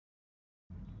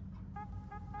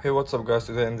Hey, what's up guys?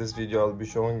 Today in this video I'll be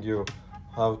showing you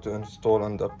how to install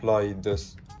and apply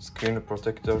this screen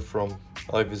protector from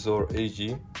iVisor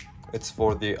AG. It's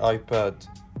for the iPad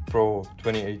Pro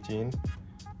 2018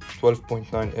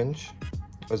 12.9 inch,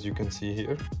 as you can see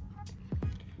here,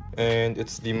 and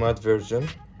it's the matte version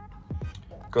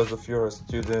because if you're a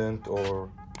student or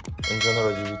in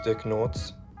general you take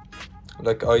notes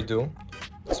like I do,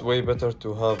 it's way better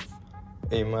to have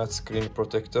a matte screen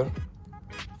protector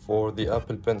for the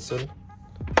Apple Pencil.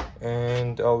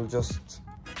 And I'll just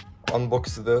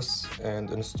unbox this and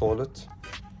install it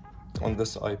on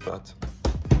this iPad.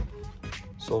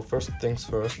 So first things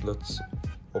first, let's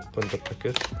open the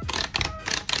package.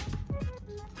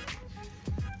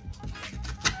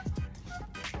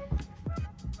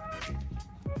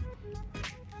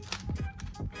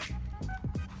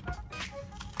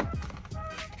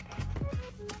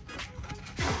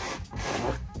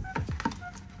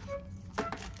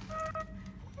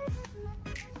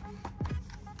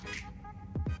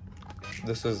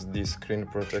 This is the screen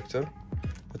protector.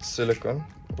 It's silicone,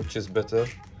 which is better,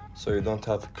 so you don't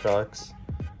have cracks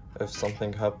if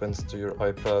something happens to your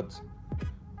iPad,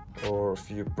 or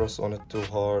if you press on it too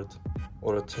hard,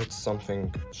 or it hits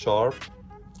something sharp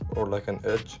or like an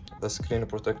edge. The screen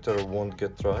protector won't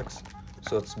get cracks,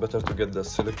 so it's better to get the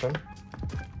silicone.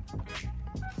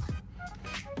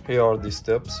 Here are the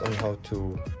steps on how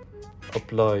to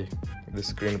apply the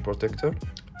screen protector.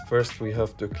 First, we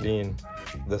have to clean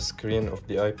the screen of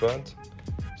the iPad.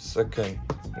 Second,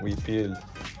 we peel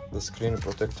the screen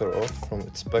protector off from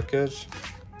its package,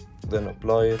 then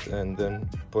apply it and then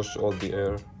push all the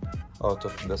air out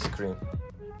of the screen.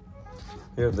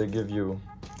 Here they give you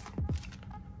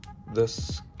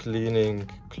this cleaning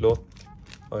cloth,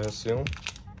 I assume.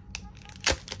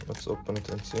 Let's open it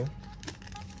and see.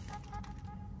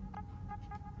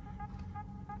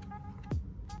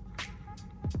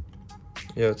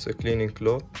 Yeah, it's a cleaning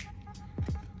cloth.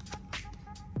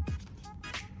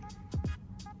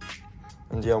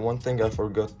 And yeah, one thing I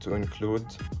forgot to include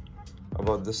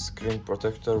about this screen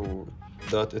protector,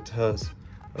 that it has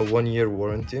a 1-year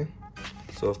warranty.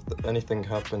 So if anything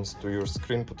happens to your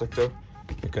screen protector,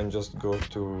 you can just go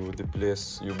to the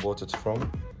place you bought it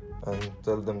from and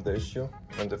tell them the issue.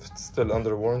 And if it's still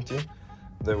under warranty,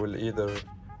 they will either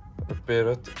repair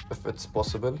it if it's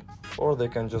possible, or they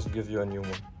can just give you a new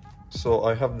one. So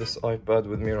I have this iPad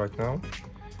with me right now,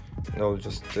 and I'll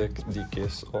just take the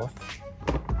case off.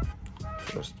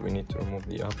 First, we need to remove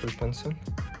the Apple Pencil.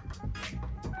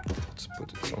 Let's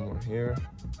put it somewhere here.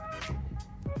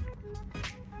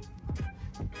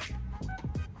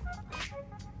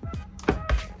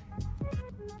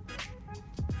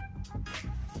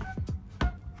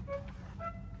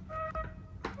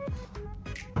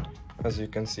 As you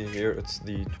can see here, it's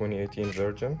the 2018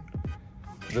 version.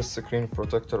 This screen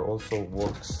protector also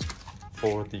works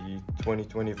for the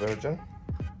 2020 version,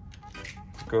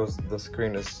 because the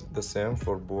screen is the same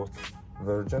for both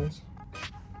versions.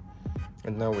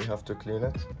 And now we have to clean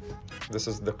it. This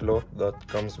is the cloth that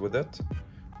comes with it.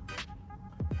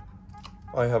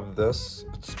 I have this,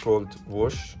 it's called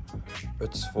Whoosh.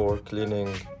 It's for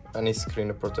cleaning any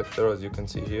screen protector, as you can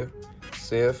see here.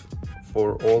 Safe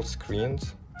for all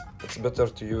screens. It's better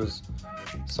to use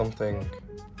something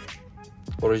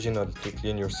original to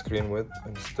clean your screen with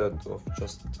instead of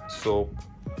just soap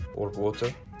or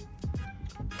water,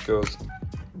 because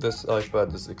this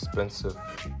iPad is expensive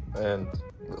and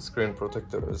the screen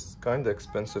protector is kinda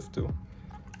expensive too.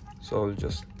 So I'll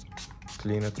just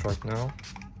clean it right now,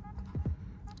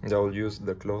 and I'll use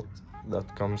the cloth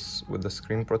that comes with the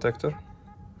screen protector.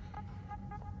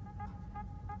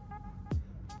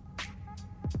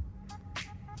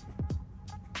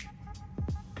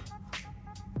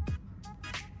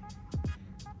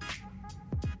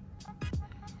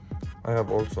 I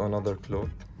have also another cloth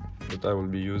that I will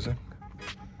be using.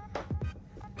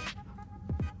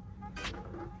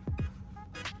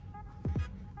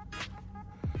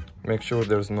 Make sure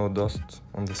there's no dust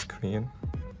on the screen,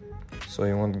 so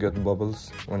you won't get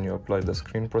bubbles when you apply the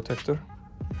screen protector.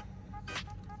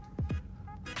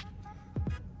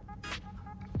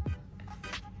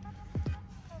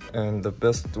 And the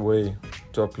best way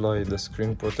to apply the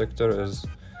screen protector is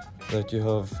that you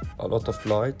have a lot of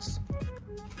lights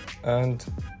and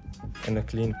in a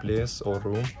clean place or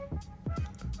room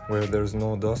where there's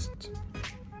no dust.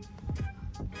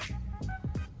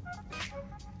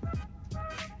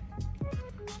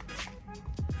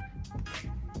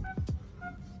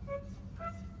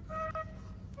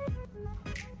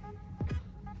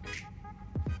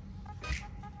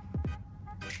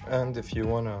 And if you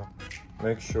wanna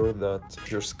make sure that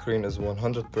your screen is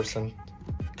 100%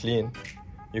 clean,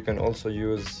 You can also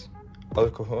use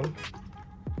alcohol.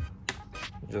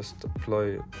 Just apply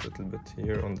a little bit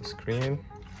here on the screen.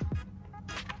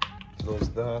 Close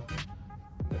that.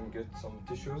 Then get some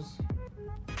tissues.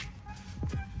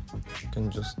 You can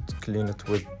just clean it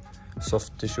with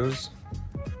soft tissues.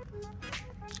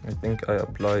 I think I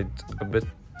applied a bit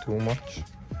too much.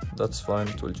 That's fine,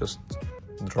 it will just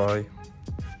dry.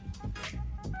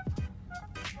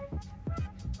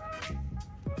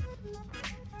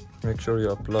 Make sure you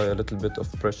apply a little bit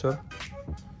of pressure.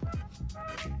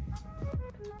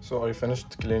 So I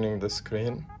finished cleaning the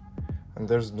screen and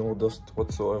there's no dust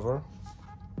whatsoever.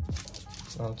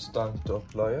 Now it's time to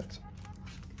apply it.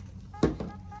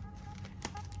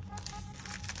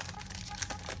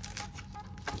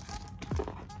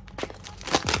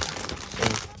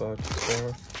 Some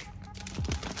first.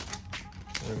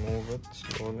 Remove it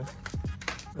slowly.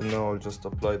 And now I'll just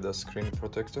apply the screen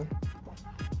protector.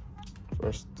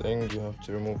 First thing, you have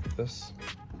to remove this.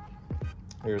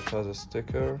 Here it has a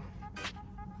sticker.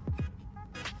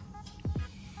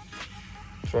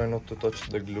 Try not to touch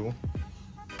the glue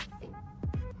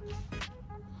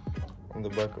on the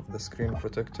back of the screen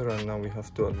protector, and now we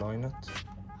have to align it.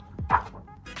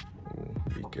 Ooh,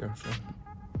 be careful.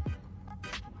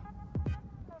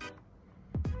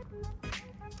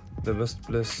 The best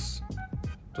place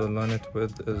to align it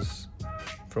with is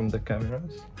from the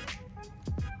cameras.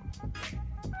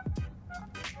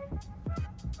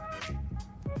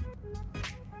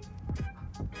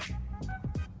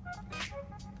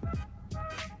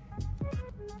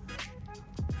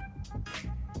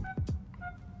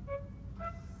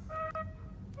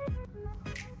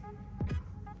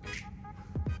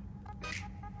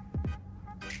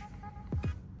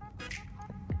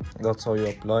 That's how you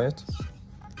apply it.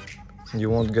 You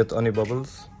won't get any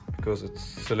bubbles because it's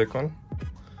silicone,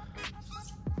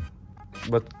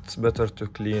 but it's better to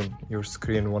clean your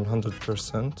screen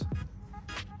 100%.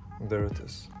 There it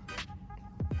is.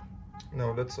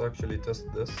 Now let's actually test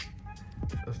this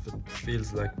if it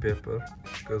feels like paper,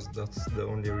 because that's the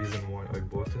only reason why I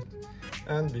bought it,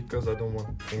 and because I don't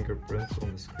want fingerprints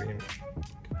on the screen.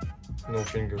 No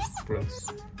fingerprints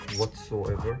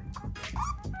whatsoever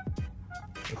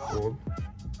at all.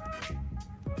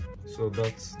 So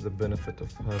that's the benefit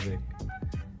of having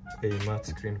a matte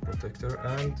screen protector.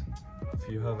 And if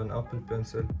you have an Apple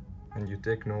Pencil and you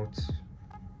take notes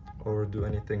or do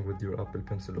anything with your Apple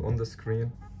Pencil on the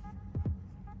screen,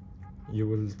 you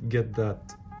will get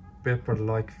that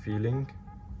paper-like feeling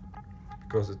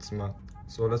because it's matte.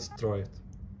 So let's try it.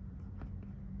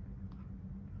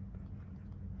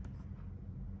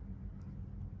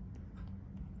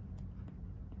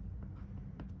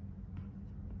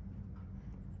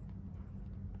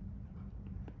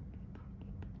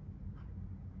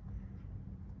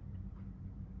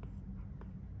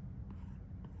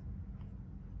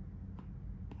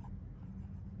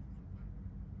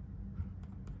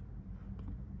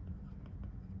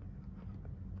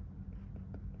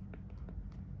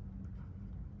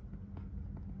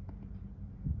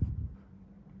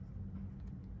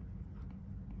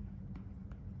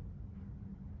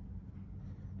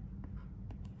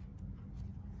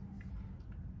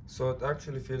 So it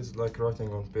actually feels like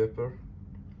writing on paper,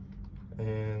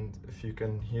 and if you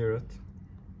can hear it,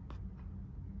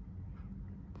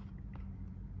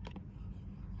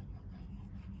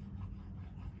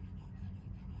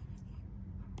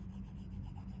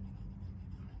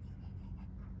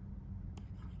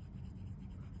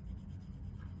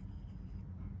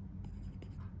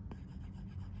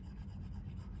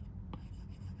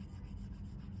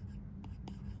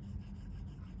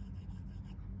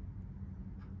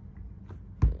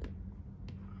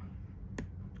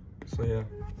 so yeah,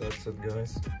 that's it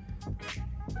guys.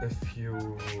 If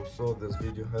you saw this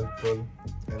video helpful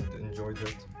and enjoyed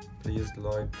it, please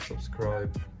like,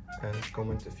 subscribe and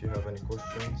comment if you have any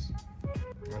questions,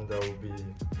 and I will be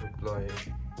replying.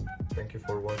 Thank you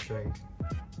for watching.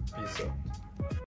 Peace out.